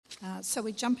So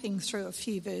we're jumping through a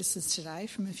few verses today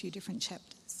from a few different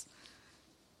chapters.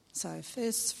 So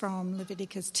first from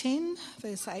Leviticus 10,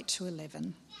 verse 8 to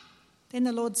 11. Then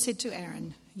the Lord said to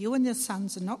Aaron, "You and your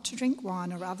sons are not to drink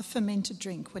wine or other fermented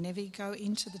drink whenever you go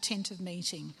into the tent of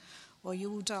meeting, or you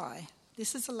will die.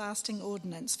 This is a lasting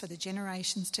ordinance for the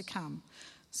generations to come,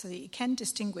 so that you can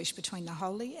distinguish between the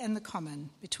holy and the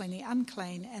common, between the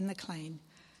unclean and the clean.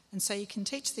 And so you can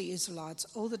teach the Israelites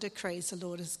all the decrees the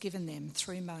Lord has given them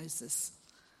through Moses."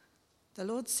 The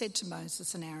Lord said to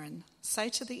Moses and Aaron, "Say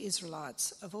to the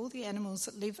Israelites, of all the animals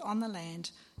that live on the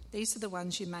land, these are the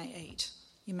ones you may eat.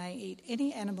 You may eat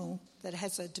any animal that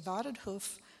has a divided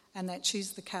hoof and that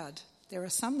chews the cud. There are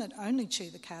some that only chew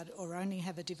the cud or only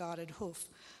have a divided hoof,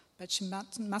 but you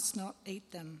must not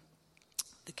eat them.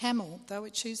 The camel, though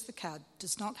it chews the cud,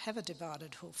 does not have a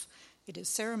divided hoof. It is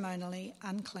ceremonially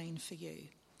unclean for you.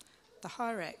 The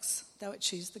hyrax, though it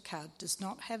chews the cud, does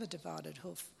not have a divided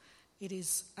hoof. It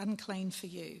is unclean for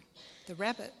you. The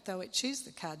rabbit, though it chews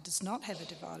the cud, does not have a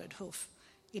divided hoof.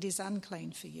 It is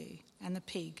unclean for you. And the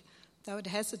pig, though it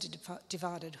has a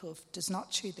divided hoof, does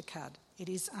not chew the cud. It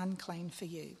is unclean for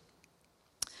you.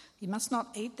 You must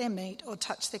not eat their meat or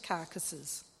touch their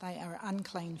carcasses. They are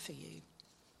unclean for you.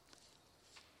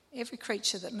 Every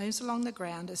creature that moves along the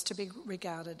ground is to be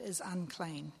regarded as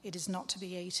unclean. It is not to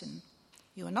be eaten.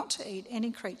 You are not to eat any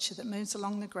creature that moves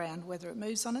along the ground, whether it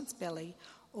moves on its belly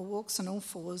or walks on all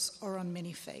fours or on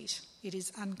many feet. It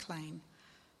is unclean.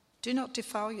 Do not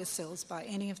defile yourselves by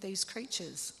any of these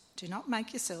creatures. Do not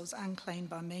make yourselves unclean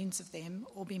by means of them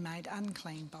or be made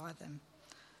unclean by them.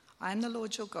 I am the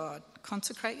Lord your God.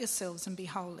 Consecrate yourselves and be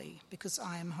holy, because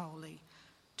I am holy.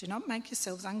 Do not make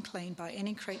yourselves unclean by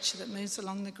any creature that moves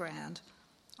along the ground.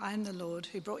 I am the Lord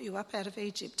who brought you up out of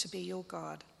Egypt to be your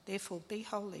God. Therefore be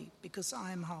holy, because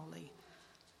I am holy.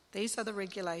 These are the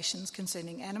regulations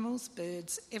concerning animals,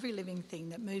 birds, every living thing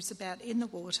that moves about in the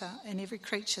water, and every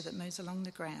creature that moves along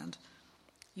the ground.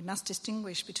 You must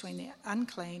distinguish between the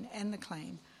unclean and the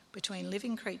clean, between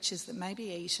living creatures that may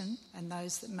be eaten and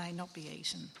those that may not be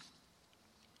eaten."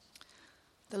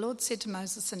 The Lord said to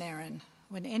Moses and Aaron,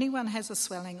 "When anyone has a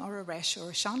swelling or a rash or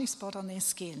a shiny spot on their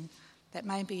skin, that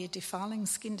may be a defiling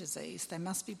skin disease, they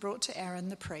must be brought to Aaron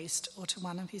the priest or to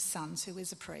one of his sons who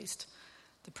is a priest.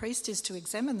 The priest is to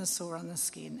examine the sore on the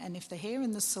skin, and if the hair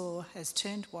in the sore has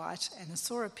turned white and the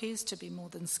sore appears to be more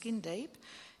than skin deep,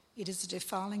 it is a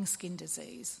defiling skin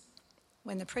disease.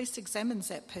 When the priest examines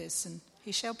that person,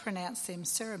 he shall pronounce them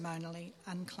ceremonially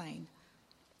unclean.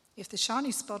 If the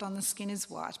shiny spot on the skin is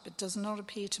white but does not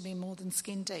appear to be more than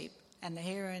skin deep, and the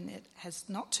hair in it has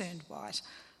not turned white,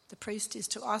 the priest is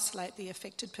to isolate the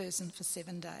affected person for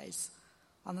 7 days.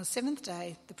 On the 7th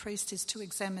day, the priest is to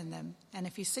examine them, and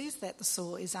if he sees that the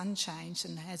sore is unchanged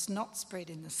and has not spread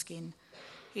in the skin,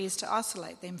 he is to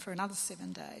isolate them for another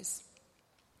 7 days.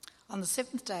 On the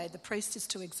 7th day, the priest is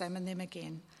to examine them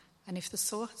again, and if the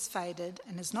sore has faded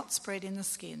and has not spread in the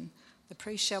skin, the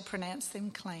priest shall pronounce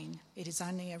them clean. It is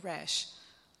only a rash.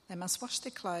 They must wash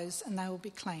their clothes and they will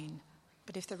be clean.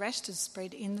 But if the rash has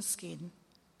spread in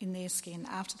their skin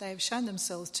after they have shown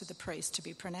themselves to the priest to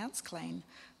be pronounced clean,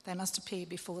 they must appear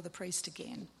before the priest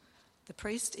again. The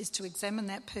priest is to examine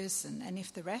that person, and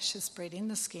if the rash has spread in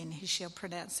the skin, he shall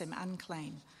pronounce them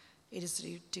unclean. It is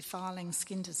a defiling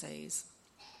skin disease.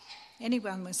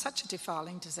 Anyone with such a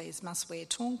defiling disease must wear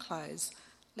torn clothes,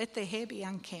 let their hair be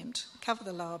unkempt, cover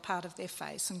the lower part of their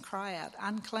face, and cry out,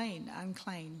 'Unclean,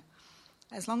 unclean.'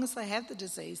 As long as they have the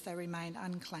disease, they remain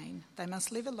unclean. They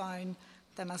must live alone.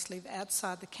 They must live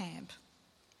outside the camp.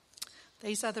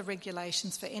 These are the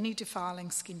regulations for any defiling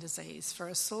skin disease, for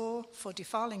a sore, for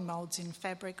defiling moulds in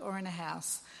fabric or in a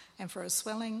house, and for a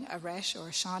swelling, a rash, or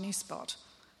a shiny spot,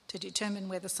 to determine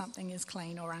whether something is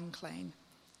clean or unclean.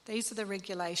 These are the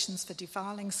regulations for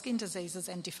defiling skin diseases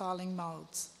and defiling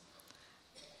moulds.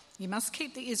 You must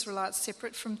keep the Israelites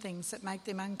separate from things that make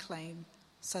them unclean,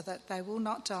 so that they will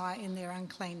not die in their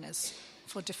uncleanness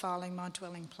for defiling my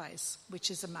dwelling place, which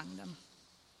is among them."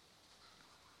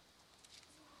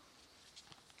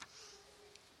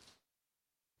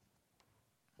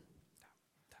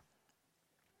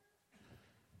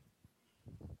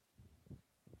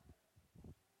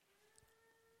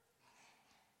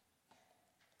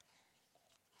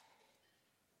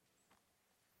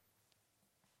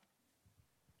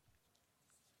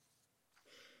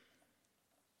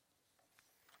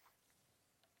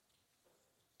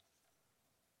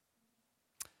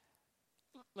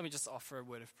 Let me just offer a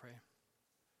word of prayer.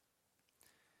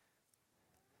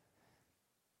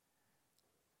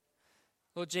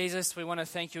 Lord Jesus, we want to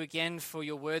thank you again for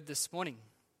your word this morning.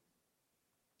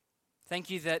 Thank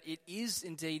you that it is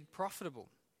indeed profitable.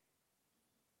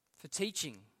 for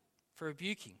teaching, for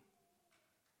rebuking,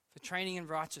 for training in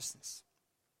righteousness.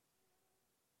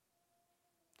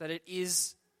 That it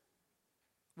is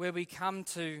where we come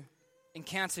to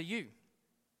encounter you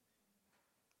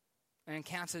and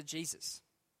encounter Jesus.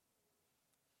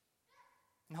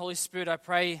 And Holy Spirit, I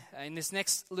pray in this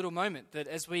next little moment that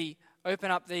as we open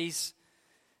up these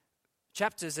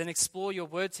chapters and explore your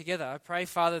word together, I pray,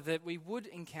 Father, that we would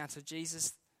encounter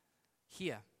Jesus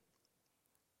here.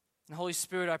 And Holy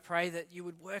Spirit, I pray that you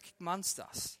would work amongst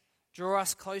us, draw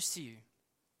us close to you,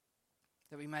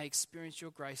 that we may experience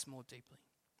your grace more deeply.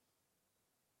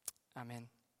 Amen.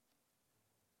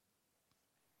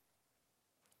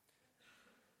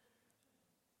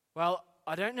 Well,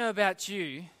 I don't know about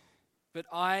you, but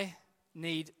I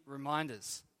need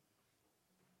reminders.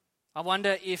 I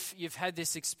wonder if you've had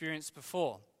this experience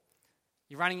before.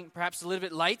 You're running perhaps a little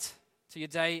bit late to your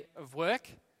day of work.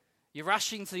 You're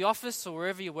rushing to the office or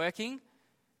wherever you're working,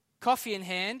 coffee in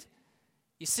hand.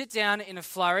 You sit down in a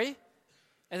flurry,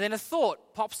 and then a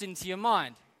thought pops into your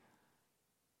mind.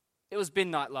 It was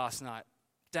bin night last night.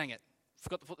 Dang it,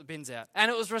 forgot to put the bins out. And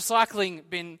it was recycling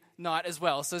bin night as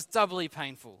well, so it's doubly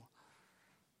painful.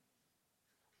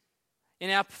 In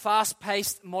our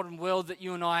fast-paced modern world that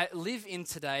you and I live in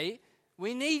today,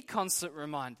 we need constant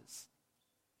reminders.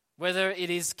 Whether it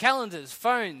is calendars,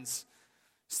 phones,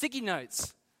 sticky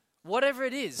notes, whatever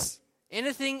it is,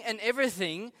 anything and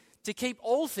everything to keep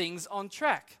all things on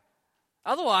track.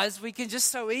 Otherwise, we can just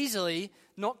so easily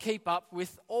not keep up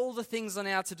with all the things on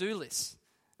our to-do list,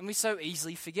 and we so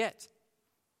easily forget.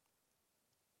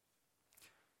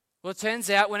 Well, it turns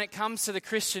out when it comes to the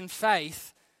Christian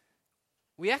faith,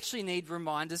 we actually need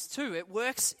reminders too. It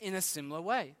works in a similar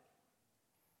way.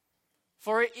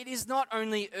 For it is not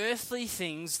only earthly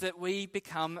things that we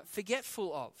become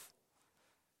forgetful of.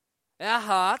 Our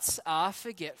hearts are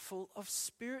forgetful of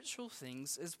spiritual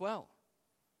things as well.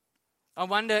 I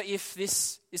wonder if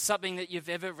this is something that you've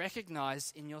ever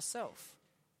recognized in yourself.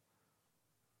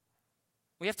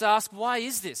 We have to ask, why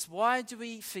is this? Why do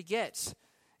we forget,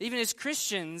 even as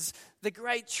Christians, the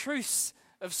great truths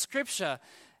of Scripture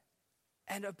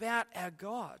and about our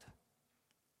God?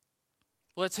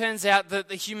 Well, it turns out that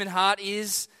the human heart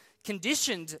is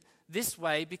conditioned this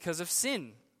way because of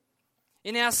sin.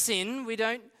 In our sin, we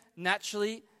don't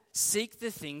naturally seek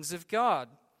the things of God.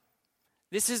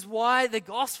 This is why the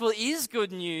gospel is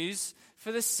good news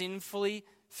for the sinfully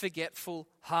forgetful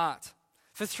heart.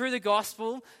 For through the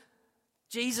gospel,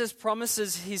 Jesus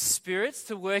promises his Spirit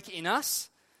to work in us.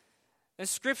 And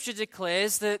Scripture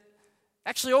declares that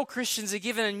actually all Christians are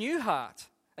given a new heart,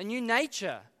 a new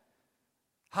nature.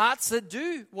 Hearts that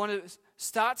do want to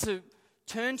start to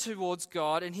turn towards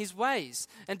God and his ways.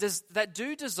 And that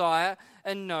do desire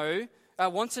and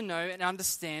want to know and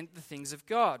understand the things of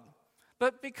God.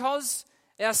 But because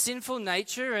our sinful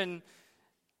nature and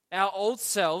our old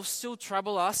selves still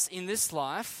trouble us in this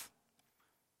life,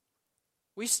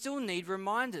 we still need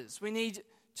reminders. We need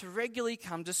to regularly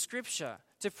come to Scripture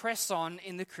to press on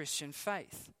in the Christian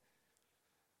faith.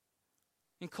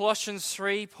 In Colossians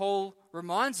 3, Paul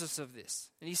reminds us of this.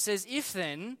 And he says, "If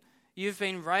then you've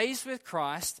been raised with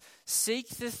Christ, seek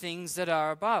the things that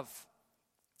are above,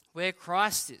 where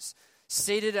Christ is,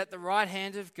 seated at the right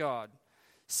hand of God.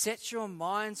 Set your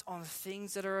minds on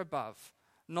things that are above,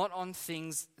 not on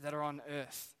things that are on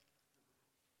earth."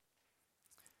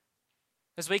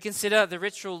 As we consider the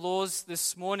ritual laws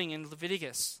this morning in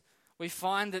Leviticus, we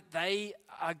find that they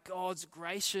are God's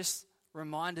gracious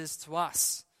reminders to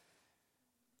us.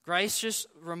 Gracious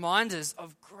reminders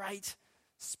of great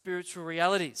spiritual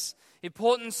realities.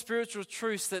 Important spiritual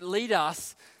truths that lead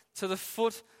us to the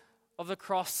foot of the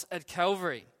cross at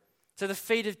Calvary, to the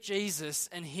feet of Jesus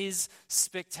and his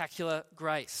spectacular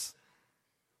grace.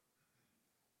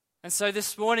 And so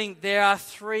this morning, there are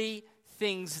three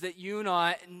things that you and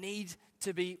I need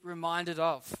to be reminded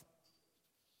of.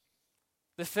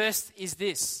 The first is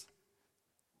this: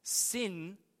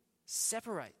 sin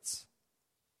separates.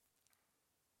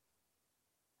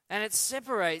 And it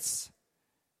separates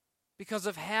because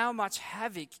of how much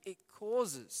havoc it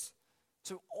causes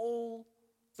to all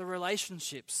the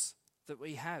relationships that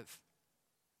we have.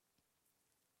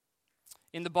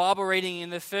 In the Bible reading,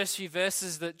 in the first few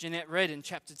verses that Jeanette read in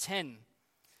chapter 10,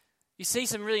 you see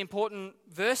some really important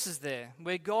verses there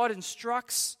where God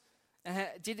instructs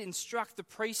and did instruct the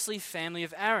priestly family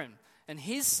of Aaron and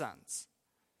his sons.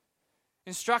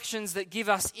 Instructions that give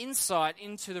us insight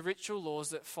into the ritual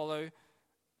laws that follow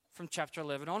from chapter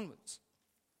 11 onwards.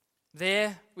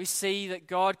 There we see that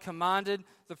God commanded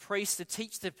the priests to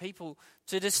teach the people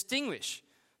to distinguish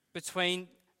between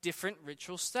different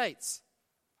ritual states.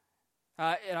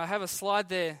 and I have a slide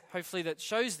there, hopefully, that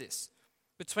shows this,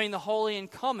 between the holy and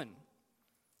common.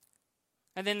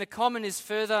 And then the common is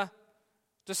further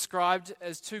described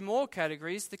as two more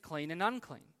categories, the clean and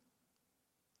unclean.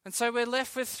 And so we're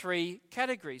left with three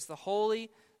categories, the holy,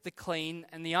 the clean,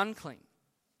 and the unclean.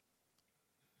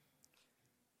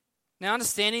 Now,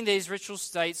 understanding these ritual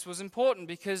states was important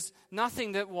because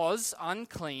nothing that was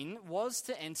unclean was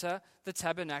to enter the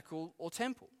tabernacle or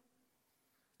temple.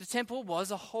 The temple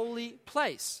was a holy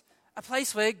place, a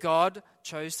place where God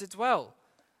chose to dwell,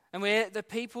 and where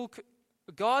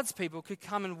God's people could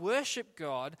come and worship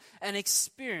God and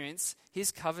experience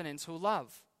his covenantal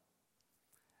love.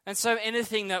 And so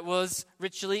anything that was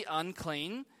ritually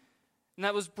unclean and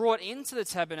that was brought into the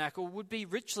tabernacle would be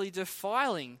ritually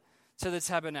defiling to the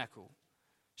tabernacle,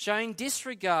 showing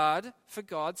disregard for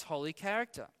God's holy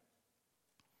character.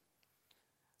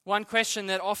 One question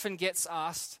that often gets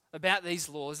asked about these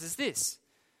laws is this: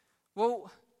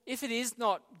 well, if it is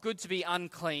not good to be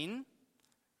unclean,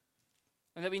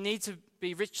 and that we need to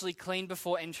be ritually clean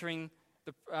before entering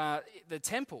the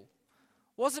temple,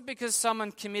 was it because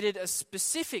someone committed a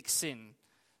specific sin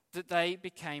that they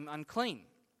became unclean?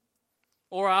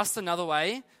 Or asked another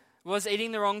way, was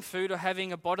eating the wrong food or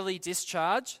having a bodily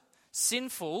discharge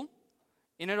sinful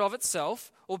in and of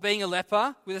itself, or being a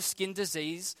leper with a skin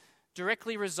disease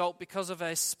directly result because of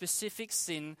a specific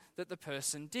sin that the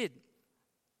person did?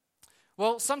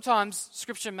 Well, sometimes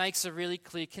Scripture makes a really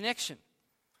clear connection.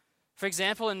 For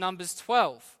example, in Numbers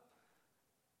 12,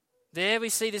 there we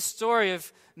see this story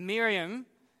of Miriam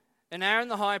and Aaron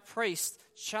the high priest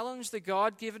challenge the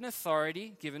God-given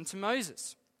authority given to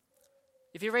Moses.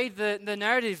 If you read the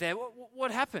narrative there,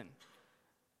 what happened?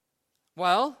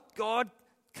 Well, God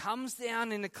comes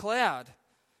down in a cloud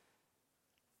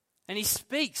and he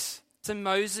speaks to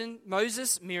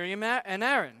Moses, Miriam, and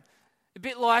Aaron. A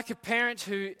bit like a parent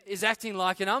who is acting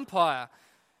like an umpire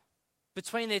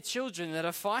between their children that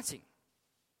are fighting.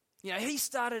 You know, he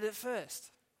started it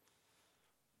first.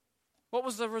 What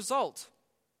was the result?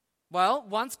 Well,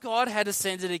 once God had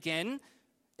ascended again,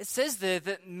 it says there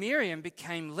that Miriam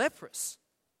became leprous.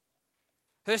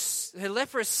 Her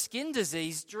leprous skin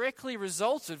disease directly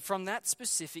resulted from that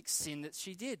specific sin that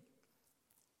she did.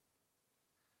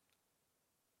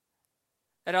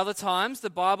 At other times, the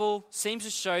Bible seems to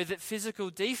show that physical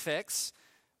defects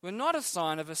were not a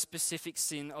sign of a specific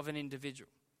sin of an individual,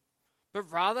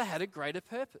 but rather had a greater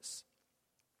purpose.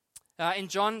 In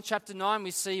John chapter 9,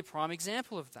 we see a prime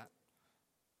example of that.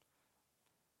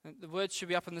 The words should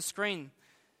be up on the screen.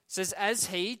 It says, as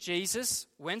he, Jesus,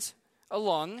 went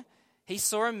along, he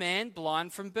saw a man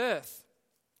blind from birth.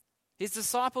 His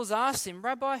disciples asked him,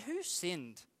 Rabbi, who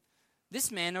sinned,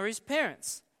 this man or his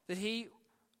parents, that he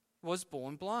was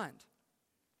born blind?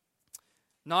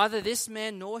 Neither this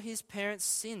man nor his parents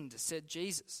sinned, said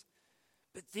Jesus.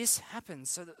 But this happened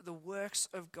so that the works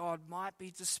of God might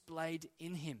be displayed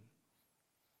in him.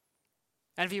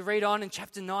 And if you read on in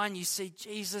chapter 9, you see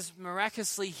Jesus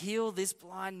miraculously heal this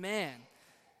blind man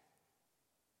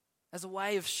as a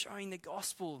way of showing the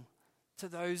gospel to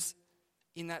those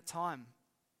in that time.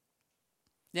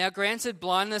 Now, granted,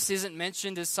 blindness isn't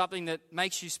mentioned as something that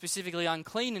makes you specifically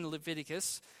unclean in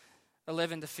Leviticus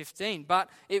 11 to 15, but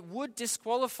it would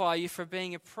disqualify you for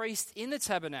being a priest in the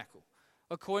tabernacle,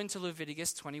 according to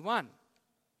Leviticus 21.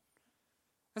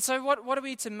 And so what are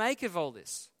we to make of all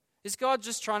this? Is God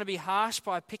just trying to be harsh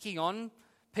by picking on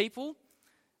people,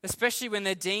 especially when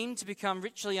they're deemed to become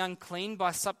ritually unclean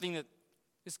by something that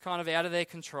is kind of out of their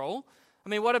control? I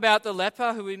mean, what about the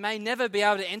leper who may never be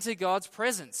able to enter God's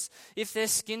presence if their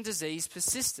skin disease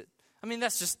persisted? I mean,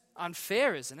 that's just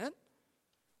unfair, isn't it?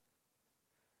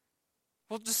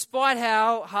 Well, despite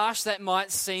how harsh that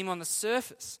might seem on the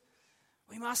surface,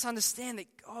 we must understand that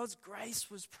God's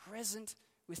grace was present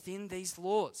within these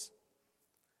laws.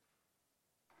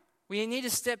 We need to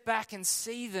step back and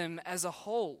see them as a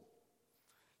whole.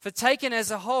 For taken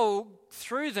as a whole,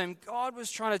 through them, God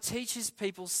was trying to teach his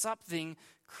people something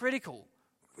critical,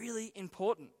 really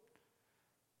important.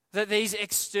 That these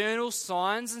external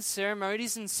signs and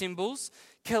ceremonies and symbols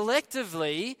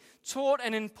collectively taught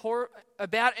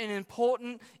about an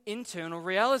important internal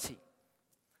reality.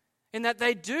 In that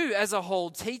they do, as a whole,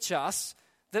 teach us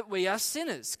that we are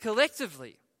sinners,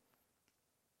 collectively.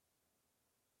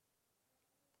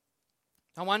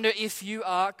 I wonder if you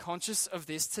are conscious of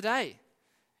this today.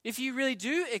 If you really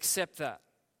do accept that.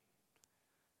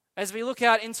 As we look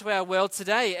out into our world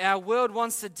today, our world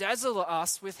wants to dazzle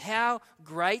us with how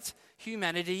great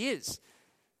humanity is,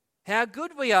 how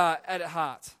good we are at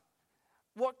heart,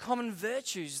 what common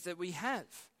virtues that we have.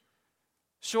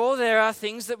 Sure, there are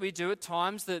things that we do at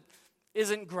times that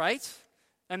isn't great,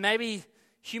 And maybe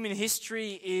human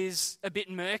history is a bit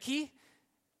murky,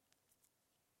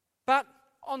 but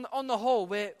on the whole,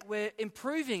 we're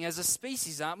improving as a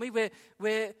species, aren't we?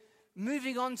 We're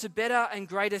moving on to better and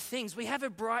greater things. We have a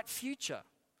bright future.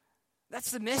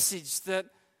 That's the message that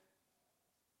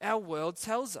our world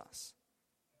tells us.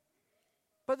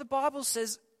 But the Bible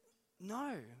says,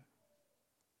 no,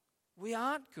 we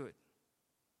aren't good.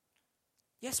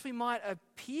 Yes, we might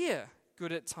appear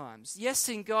good at times. Yes,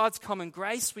 in God's common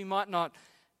grace, we might not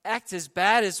act as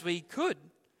bad as we could.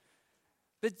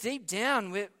 But deep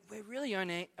down, we're really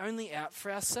only out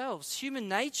for ourselves. Human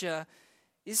nature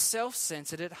is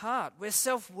self-centered at heart. We're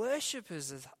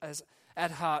self-worshippers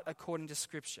at heart, according to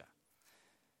Scripture.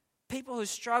 People who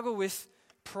struggle with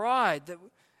pride, that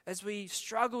as we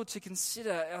struggle to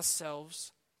consider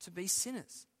ourselves to be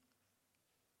sinners.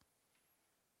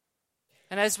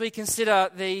 And as we consider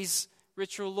these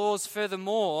ritual laws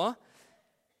furthermore,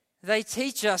 they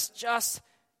teach us just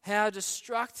how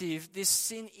destructive this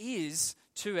sin is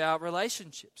to our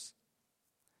relationships.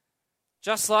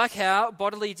 Just like how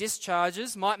bodily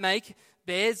discharges might make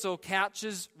beds or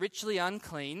couches ritually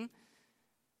unclean,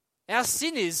 our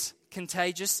sin is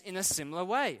contagious in a similar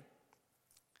way.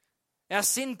 Our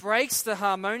sin breaks the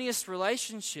harmonious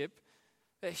relationship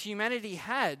that humanity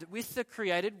had with the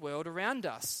created world around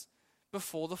us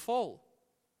before the fall.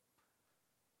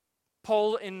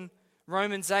 Paul in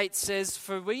Romans 8 says,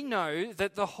 "For we know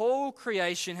that the whole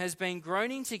creation has been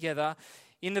groaning together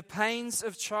in the pains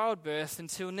of childbirth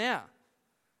until now."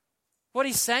 What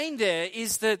he's saying there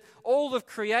is that all of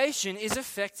creation is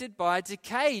affected by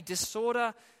decay,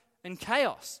 disorder, and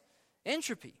chaos,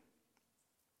 entropy.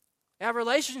 Our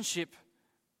relationship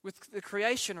with the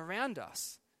creation around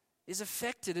us is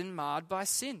affected and marred by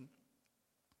sin.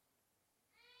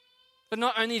 But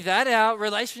not only that, our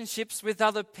relationships with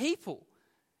other people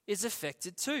is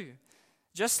affected too.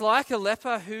 Just like a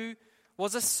leper who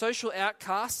was a social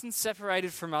outcast and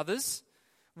separated from others,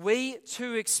 we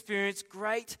too experience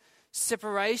great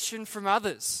separation from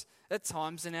others at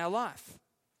times in our life.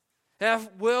 Our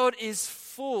world is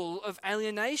full of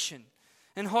alienation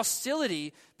and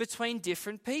hostility between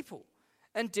different people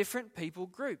and different people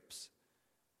groups.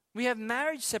 We have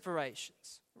marriage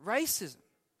separations, racism,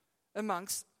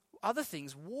 amongst other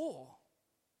things, war.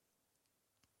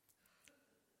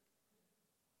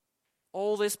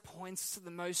 All this points to the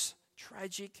most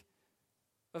tragic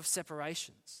of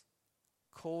separations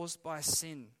caused by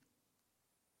sin,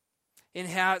 in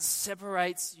how it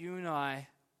separates you and I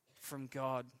from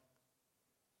God.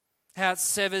 How it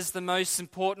severs the most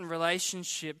important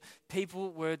relationship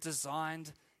people were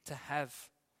designed to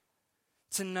have.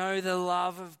 To know the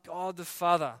love of God the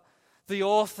Father, the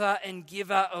author and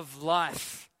giver of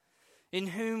life, in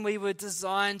whom we were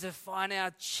designed to find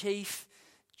our chief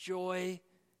joy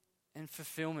and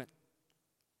fulfillment.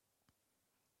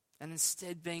 And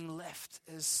instead being left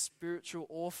as spiritual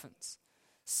orphans,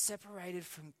 separated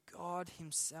from God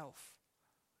Himself.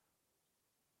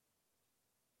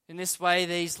 In this way,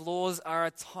 these laws are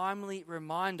a timely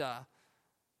reminder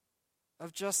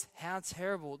of just how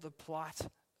terrible the plight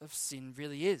of sin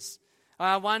really is.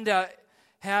 I wonder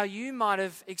how you might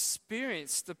have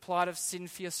experienced the plight of sin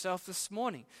for yourself this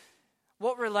morning.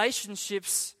 What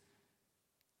relationships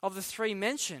of the three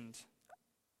mentioned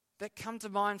that come to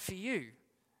mind for you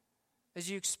as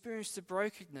you experience the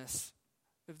brokenness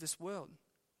of this world?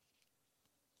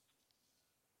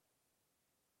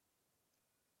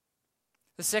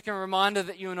 The second reminder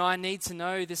that you and I need to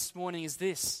know this morning is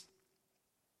this: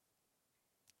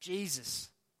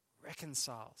 Jesus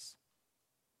reconciles.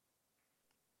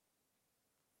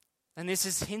 And this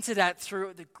is hinted at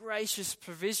through the gracious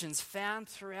provisions found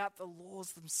throughout the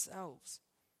laws themselves.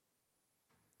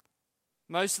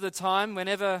 Most of the time,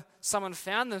 whenever someone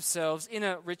found themselves in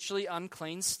a ritually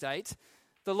unclean state,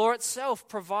 the law itself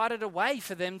provided a way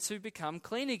for them to become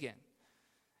clean again,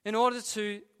 in order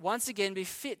to once again be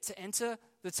fit to enter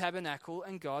the tabernacle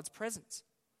and God's presence.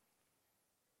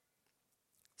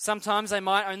 Sometimes they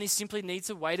might only simply need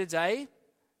to wait a day,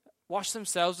 wash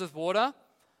themselves with water,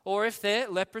 or if their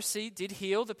leprosy did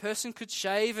heal, the person could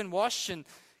shave and wash and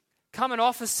come and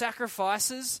offer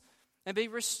sacrifices and be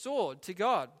restored to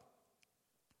God.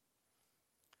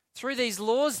 Through these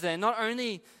laws then, not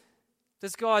only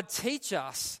does God teach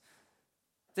us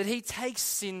that He takes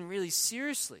sin really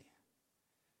seriously,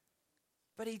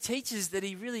 but He teaches that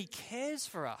He really cares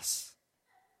for us,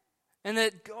 and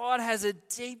that God has a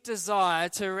deep desire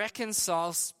to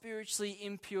reconcile spiritually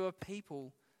impure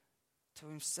people to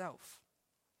Himself.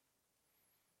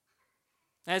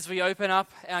 As we open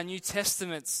up our New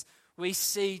Testaments, we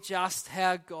see just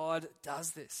how God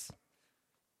does this.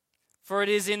 For it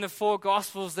is in the four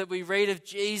Gospels that we read of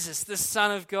Jesus, the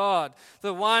Son of God,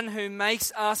 the one who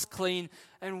makes us clean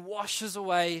and washes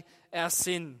away our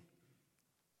sin.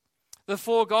 The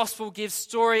four Gospels give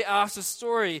story after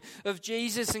story of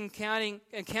Jesus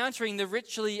encountering the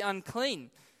ritually unclean.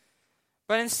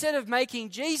 But instead of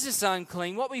making Jesus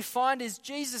unclean, what we find is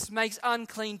Jesus makes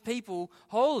unclean people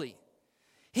holy.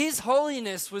 His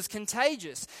holiness was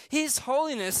contagious. His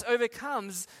holiness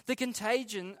overcomes the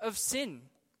contagion of sin.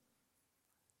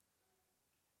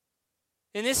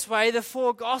 In this way, the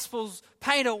four Gospels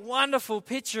paint a wonderful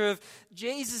picture of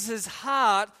Jesus'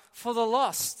 heart for the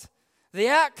lost, the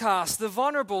outcast, the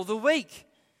vulnerable, the weak.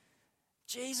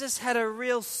 Jesus had a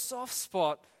real soft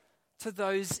spot to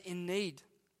those in need.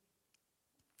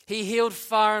 He healed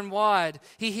far and wide.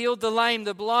 He healed the lame,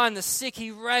 the blind, the sick.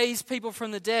 He raised people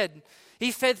from the dead.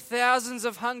 He fed thousands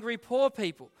of hungry poor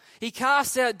people. He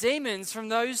cast out demons from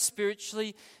those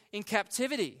spiritually in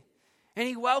captivity. And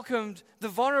he welcomed the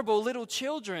vulnerable little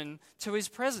children to his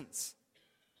presence.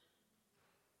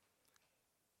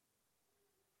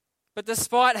 But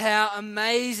despite how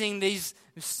amazing these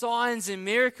signs and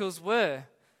miracles were,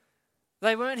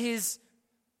 they weren't his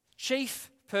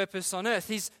chief purpose on earth,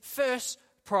 his first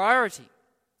priority.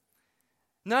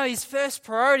 No, his first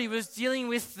priority was dealing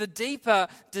with the deeper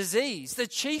disease, the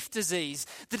chief disease,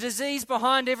 the disease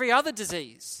behind every other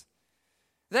disease.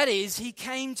 That is, he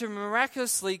came to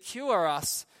miraculously cure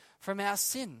us from our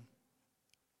sin.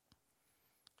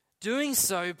 Doing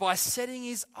so by setting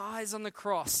his eyes on the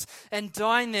cross and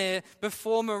dying there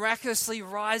before miraculously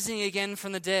rising again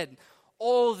from the dead.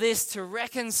 All this to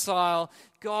reconcile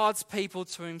God's people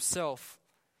to himself.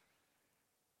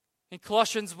 In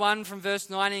Colossians 1 from verse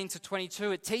 19 to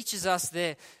 22, it teaches us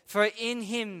there, for in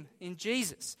him, in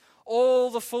Jesus, all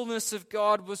the fullness of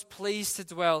God was pleased to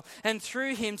dwell, and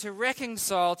through him to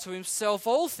reconcile to himself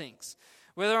all things,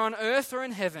 whether on earth or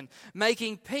in heaven,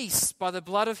 making peace by the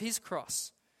blood of his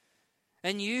cross.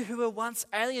 And you who were once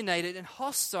alienated and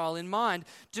hostile in mind,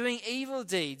 doing evil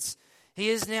deeds, he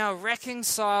is now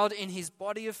reconciled in his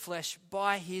body of flesh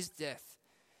by his death,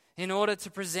 in order to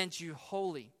present you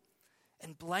holy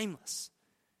and blameless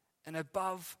and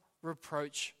above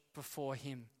reproach before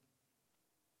him.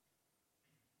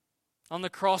 On the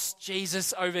cross,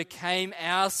 Jesus overcame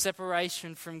our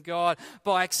separation from God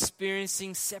by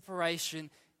experiencing separation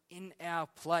in our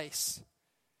place.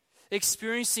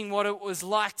 Experiencing what it was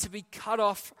like to be cut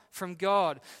off from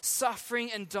God,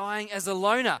 suffering and dying as a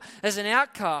loner, as an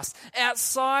outcast,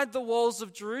 outside the walls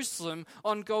of Jerusalem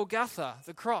on Golgotha,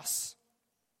 the cross.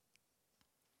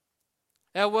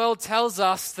 Our world tells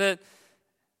us that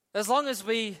as long as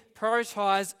we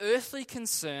prioritize earthly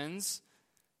concerns,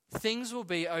 things will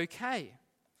be okay.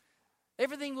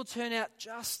 Everything will turn out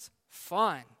just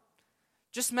fine.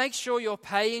 Just make sure your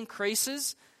pay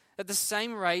increases at the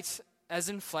same rate as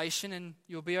inflation and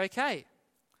you'll be okay.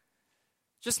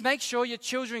 Just make sure your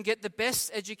children get the best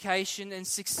education and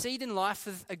succeed in life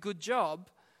with a good job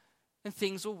and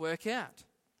things will work out.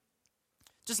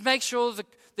 Just make sure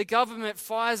the government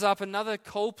fires up another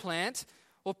coal plant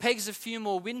or pegs a few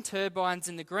more wind turbines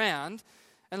in the ground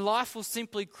and life will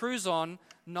simply cruise on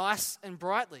nice and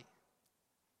brightly.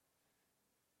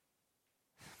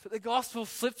 But the gospel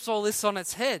flips all this on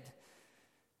its head.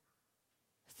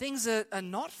 Things are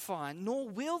not fine, nor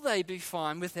will they be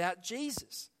fine without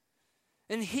Jesus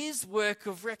and his work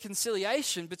of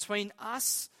reconciliation between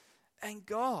us and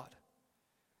God.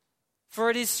 For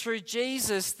it is through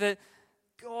Jesus that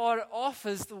God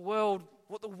offers the world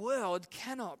what the world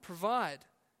cannot provide.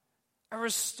 A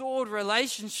restored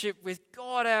relationship with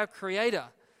God, our Creator.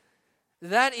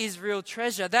 That is real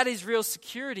treasure. That is real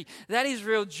security. That is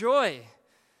real joy.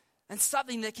 And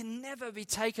something that can never be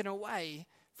taken away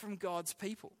from God's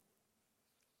people.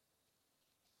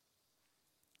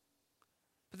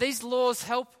 But these laws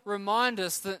help remind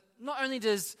us that not only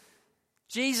does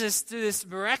Jesus do this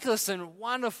miraculous and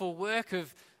wonderful work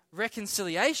of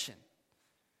reconciliation,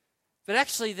 but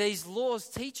actually these laws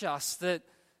teach us that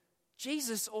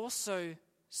Jesus also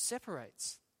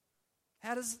separates.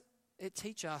 How does it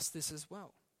teach us this as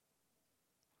well?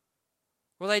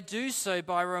 Well, they do so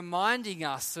by reminding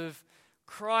us of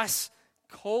Christ's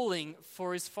calling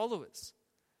for his followers.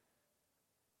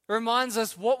 It reminds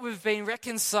us what we've been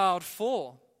reconciled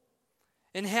for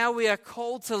and how we are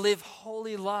called to live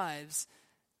holy lives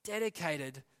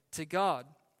dedicated to God.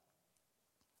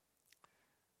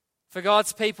 For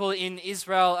God's people in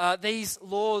Israel, these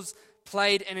laws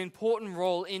played an important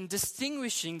role in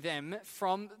distinguishing them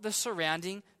from the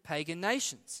surrounding pagan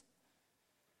nations.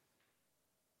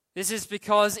 This is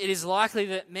because it is likely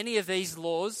that many of these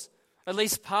laws, at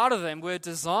least part of them, were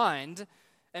designed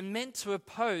and meant to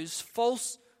oppose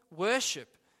false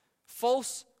worship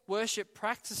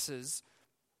practices,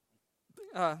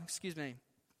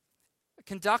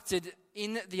 conducted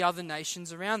in the other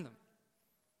nations around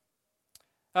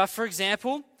them. For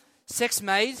example, sex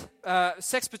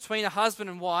between a husband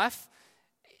and wife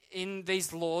in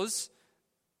these laws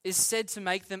is said to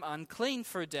make them unclean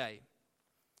for a day.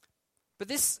 But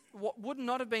this would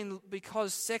not have been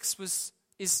because sex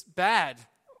is bad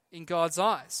in God's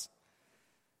eyes.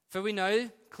 For we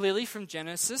know clearly from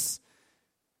Genesis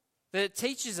that it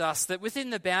teaches us that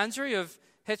within the boundary of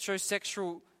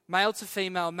heterosexual male to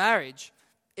female marriage,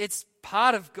 it's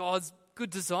part of God's good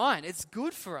design. It's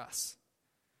good for us.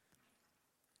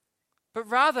 But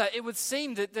rather, it would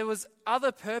seem that there was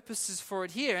other purposes for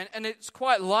it here, and it's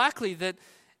quite likely that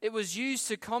it was used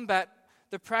to combat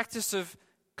the practice of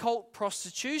cult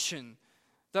prostitution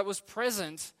that was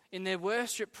present in their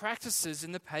worship practices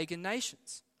in the pagan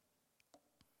nations.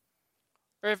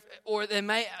 Or there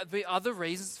may be other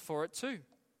reasons for it too.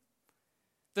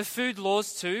 The food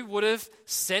laws too would have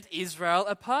set Israel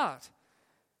apart,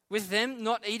 with them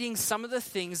not eating some of the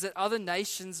things that other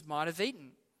nations might have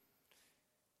eaten.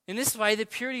 In this way, the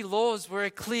purity laws were a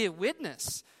clear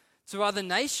witness to other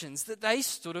nations that they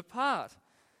stood apart,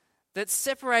 that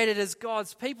separated as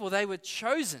God's people, they were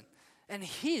chosen and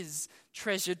His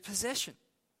treasured possession.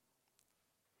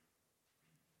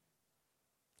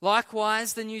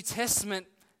 Likewise, the New Testament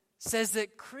says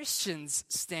that Christians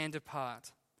stand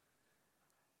apart.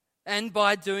 And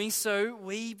by doing so,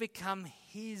 we become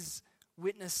His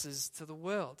witnesses to the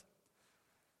world.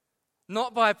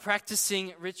 Not by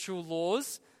practicing ritual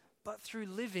laws, but through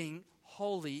living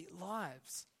holy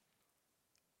lives.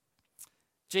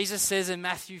 Jesus says in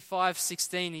Matthew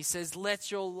 5:16, He says,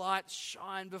 "Let your light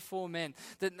shine before men,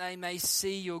 that they may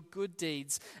see your good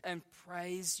deeds and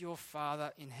praise your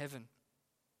Father in heaven."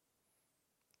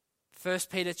 1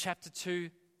 Peter chapter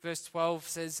 2, verse 12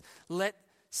 says, "Let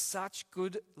such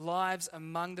good lives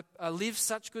live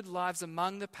such good lives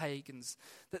among the pagans,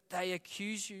 that they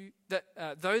accuse you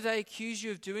though they accuse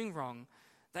you of doing wrong,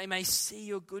 they may see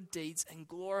your good deeds and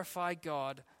glorify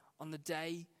God on the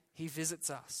day He visits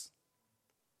us."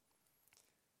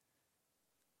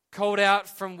 Called out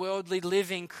from worldly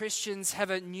living, Christians have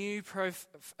a new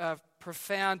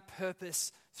profound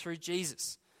purpose through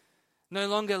Jesus. No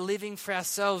longer living for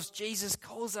ourselves, Jesus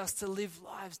calls us to live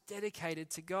lives dedicated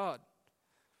to God.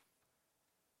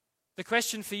 The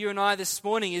question for you and I this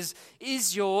morning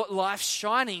is your life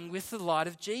shining with the light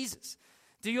of Jesus?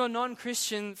 Do your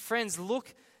non-Christian friends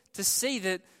look to see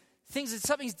that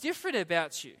something's different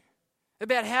about you,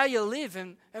 about how you live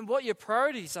and what your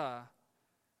priorities are?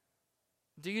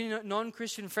 Do your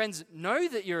non-Christian friends know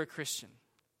that you're a Christian?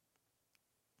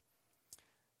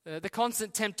 The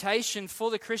constant temptation for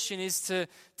the Christian is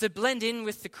to blend in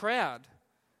with the crowd.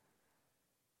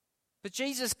 But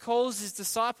Jesus calls His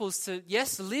disciples to,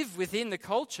 yes, live within the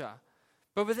culture,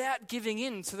 but without giving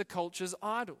in to the culture's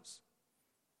idols.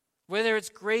 Whether it's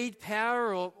greed,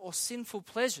 power, or sinful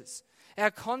pleasures, our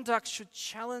conduct should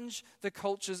challenge the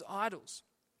culture's idols,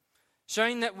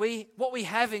 showing that what we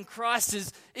have in Christ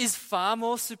is far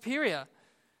more superior,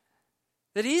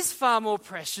 that is far more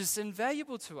precious and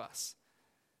valuable to us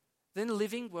than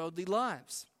living worldly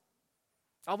lives.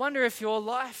 I wonder if your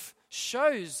life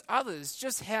shows others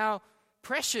just how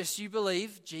precious you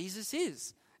believe Jesus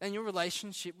is and your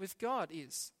relationship with God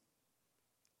is.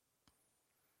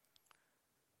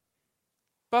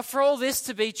 But for all this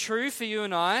to be true for you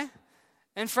and I,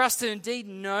 and for us to indeed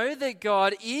know that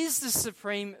God is the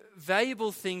supreme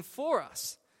valuable thing for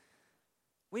us,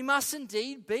 we must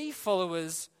indeed be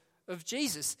followers of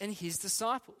Jesus and His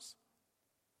disciples.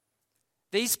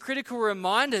 These critical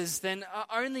reminders then are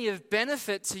only of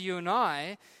benefit to you and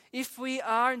I if we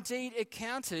are indeed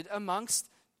accounted amongst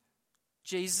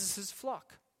Jesus'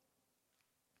 flock.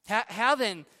 How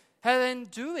then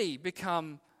do we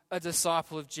become a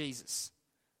disciple of Jesus?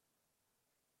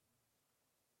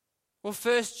 Well,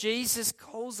 first, Jesus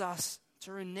calls us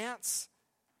to renounce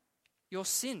your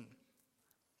sin,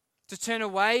 to turn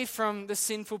away from the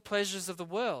sinful pleasures of the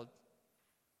world.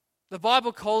 The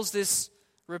Bible calls this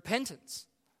repentance.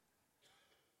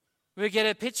 We get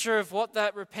a picture of what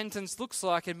that repentance looks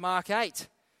like in Mark 8,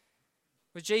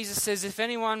 where Jesus says, "If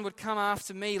anyone would come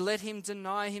after me, let him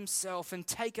deny himself and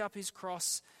take up his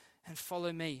cross and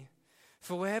follow me.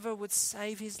 For whoever would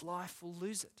save his life will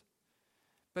lose it.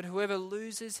 But whoever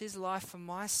loses his life for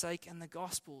my sake and the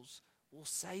gospel's will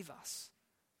save us."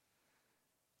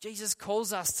 Jesus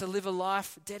calls us to live a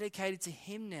life dedicated to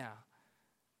Him now,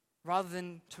 rather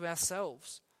than to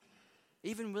ourselves,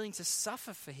 even willing to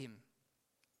suffer for Him.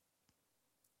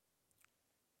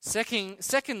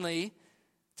 Secondly,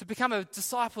 to become a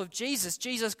disciple of Jesus,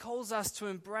 Jesus calls us to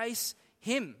embrace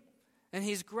him and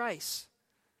his grace.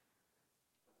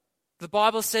 The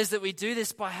Bible says that we do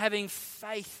this by having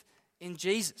faith in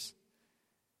Jesus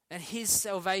and his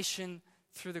salvation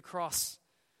through the cross.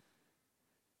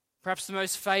 Perhaps the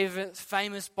most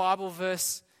famous Bible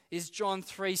verse is John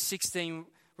 3:16,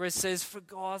 where it says, "For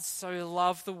God so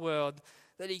loved the world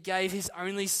that he gave his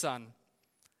only Son,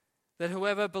 that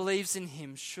whoever believes in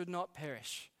him should not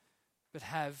perish, but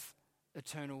have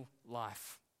eternal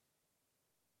life."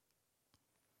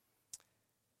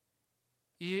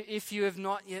 If you have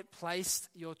not yet placed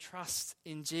your trust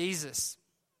in Jesus,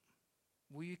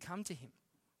 will you come to him?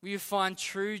 Will you find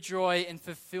true joy and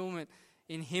fulfillment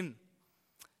in him?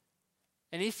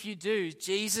 And if you do,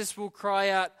 Jesus will cry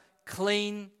out,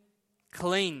 "Clean,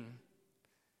 clean."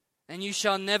 And you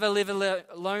shall never live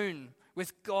alone,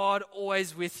 with God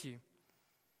always with you.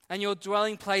 And your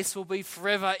dwelling place will be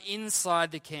forever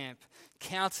inside the camp,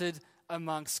 counted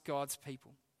amongst God's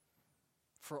people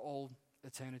for all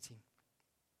eternity.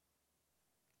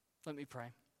 Let me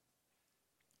pray.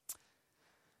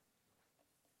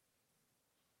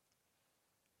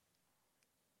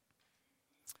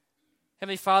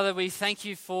 Heavenly Father, we thank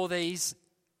you for these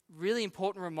really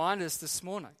important reminders this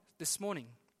morning.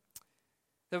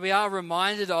 That we are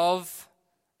reminded of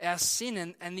our sin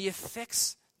and the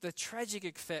effects, the tragic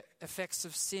effects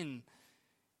of sin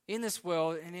in this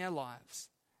world, in our lives,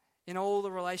 in all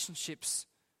the relationships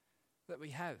that we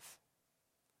have.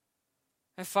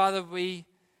 And Father, we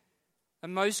are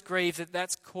most grieved that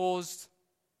that's caused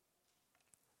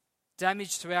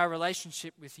damage to our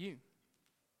relationship with you.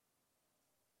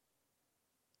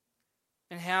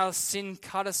 And how sin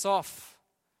cut us off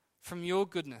from your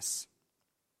goodness.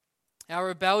 Our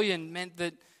rebellion meant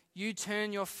that you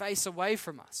turned your face away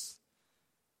from us.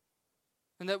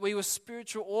 And that we were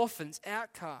spiritual orphans,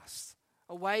 outcasts,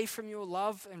 away from your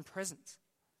love and presence.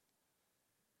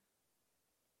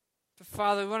 But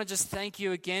Father, we want to just thank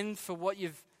you again for what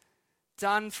you've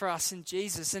done for us in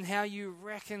Jesus and how you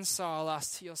reconcile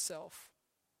us to yourself.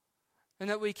 And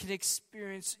that we can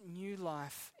experience new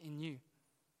life in you.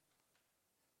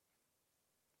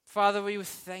 Father, we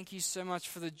thank you so much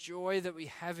for the joy that we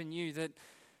have in you, that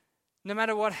no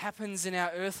matter what happens in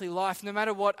our earthly life, no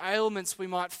matter what ailments we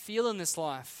might feel in this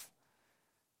life,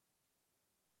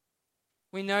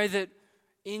 we know that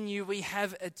in you we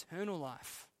have eternal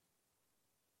life.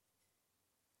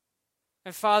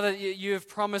 And Father, you have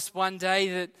promised one day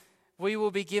that we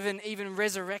will be given even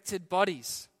resurrected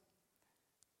bodies.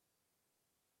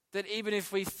 That even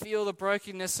if we feel the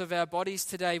brokenness of our bodies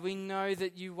today, we know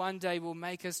that you one day will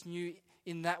make us new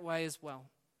in that way as well.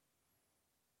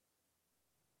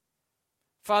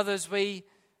 Father, as we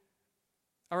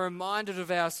are reminded of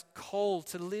our call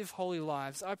to live holy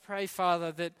lives, I pray,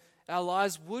 Father, that our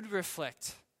lives would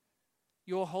reflect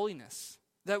your holiness,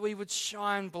 that we would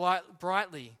shine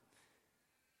brightly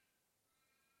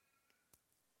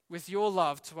with your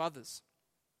love to others.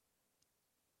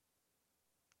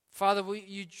 Father, will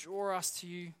you draw us to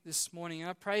you this morning? And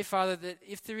I pray, Father, that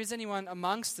if there is anyone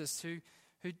amongst us who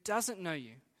doesn't know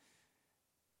you,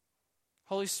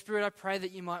 Holy Spirit, I pray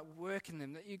that you might work in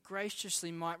them, that you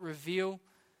graciously might reveal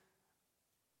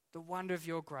the wonder of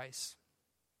your grace.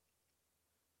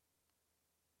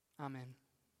 Amen.